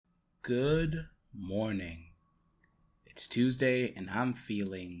Good morning. It's Tuesday and I'm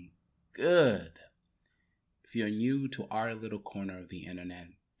feeling good. If you're new to our little corner of the internet,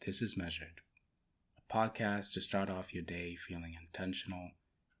 this is Measured, a podcast to start off your day feeling intentional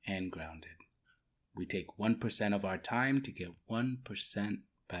and grounded. We take 1% of our time to get 1%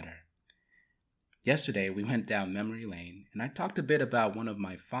 better. Yesterday, we went down memory lane and I talked a bit about one of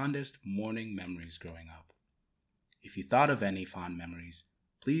my fondest morning memories growing up. If you thought of any fond memories,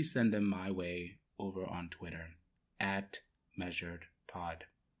 please send them my way over on Twitter @MeasuredPod.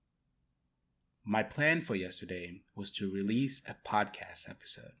 My plan for yesterday was to release a podcast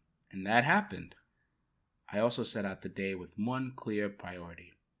episode, and that happened. I also set out the day with one clear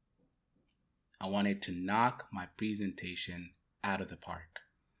priority. I wanted to knock my presentation out of the park.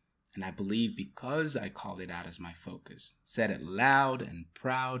 And I believe because I called it out as my focus, said it loud and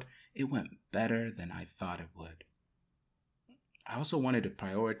proud, it went better than I thought it would. I also wanted to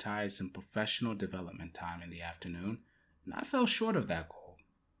prioritize some professional development time in the afternoon, and I fell short of that goal.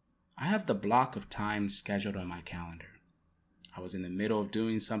 I have the block of time scheduled on my calendar. I was in the middle of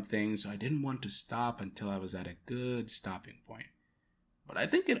doing something, so I didn't want to stop until I was at a good stopping point. But I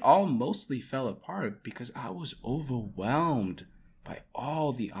think it all mostly fell apart because I was overwhelmed by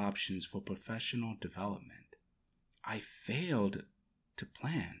all the options for professional development. I failed to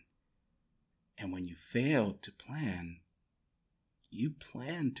plan. And when you fail to plan, you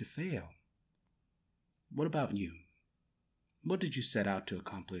plan to fail. What about you? What did you set out to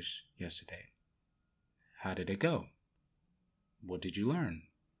accomplish yesterday? How did it go? What did you learn?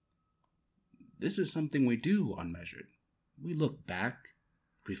 This is something we do on Measured. We look back,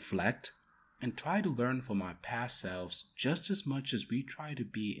 reflect, and try to learn from our past selves just as much as we try to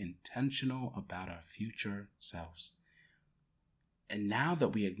be intentional about our future selves. And now that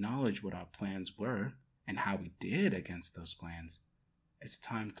we acknowledge what our plans were and how we did against those plans, it's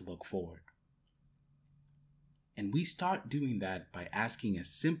time to look forward. And we start doing that by asking a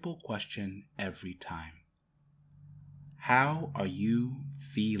simple question every time. How are you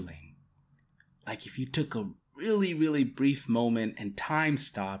feeling? Like if you took a really brief moment and time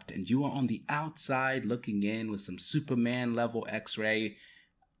stopped and you were on the outside looking in with some Superman level X-ray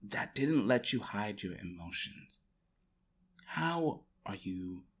that didn't let you hide your emotions. How are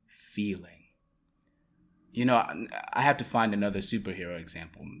you feeling? You know, I have to find another superhero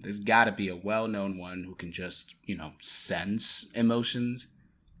example. There's got to be a well-known one who can just, sense emotions.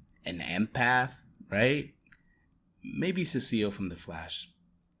 An empath, right? Maybe Cecile from The Flash.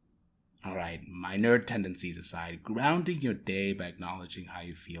 All right, my nerd tendencies aside, grounding your day by acknowledging how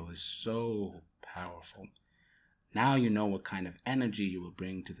you feel is so powerful. Now you know what kind of energy you will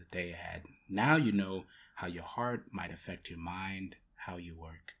bring to the day ahead. Now you know how your heart might affect your mind, how you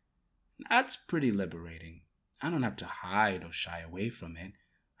work. That's pretty liberating. I don't have to hide or shy away from it.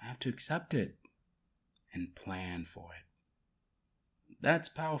 I have to accept it and plan for it. That's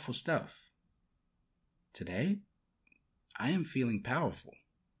powerful stuff. Today, I am feeling powerful.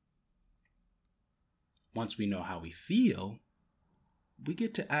 Once we know how we feel, we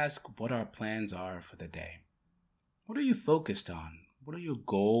get to ask what our plans are for the day. What are you focused on? What are your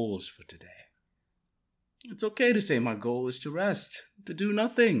goals for today? It's okay to say my goal is to rest, to do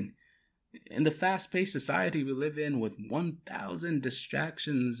nothing. In the fast-paced society we live in with 1,000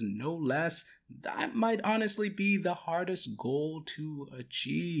 distractions, no less, that might honestly be the hardest goal to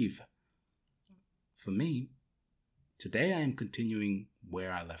achieve. For me, today I am continuing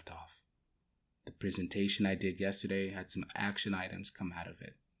where I left off. The presentation I did yesterday had some action items come out of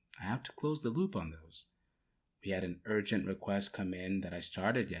it. I have to close the loop on those. We had an urgent request come in that I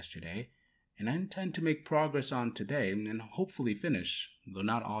started yesterday, and I intend to make progress on today and hopefully finish, though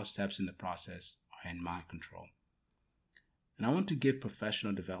not all steps in the process are in my control. And I want to give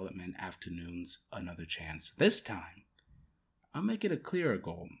professional development afternoons another chance. This time, I'll make it a clearer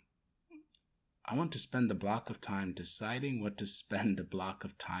goal. I want to spend the block of time deciding what to spend the block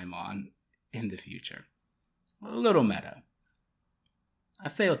of time on in the future. A little meta. I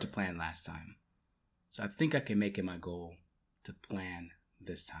failed to plan last time, so I think I can make it my goal to plan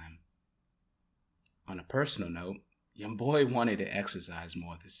this time. On a personal note, your boy wanted to exercise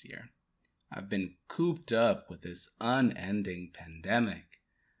more this year. I've been cooped up with this unending pandemic.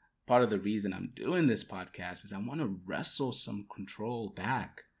 Part of the reason I'm doing this podcast is I want to wrestle some control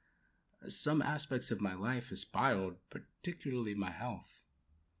back. Some aspects of my life have spiraled, particularly my health.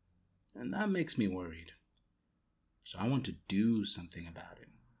 And that makes me worried. So I want to do something about it.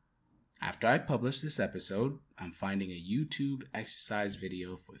 After I publish this episode, I'm finding a YouTube exercise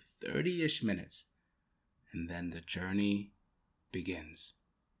video for 30-ish minutes. And then the journey begins.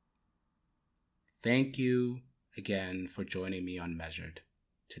 Thank you again for joining me on Measured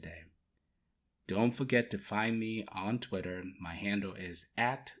today. Don't forget to find me on Twitter. My handle is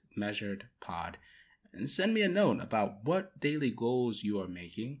 @measuredpod. And send me a note about what daily goals you are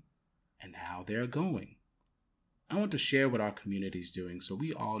making and how they're going. I want to share what our community is doing so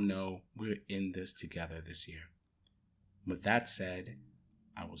we all know we're in this together this year. With that said,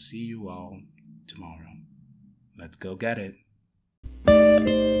 I will see you all tomorrow. Let's go get it.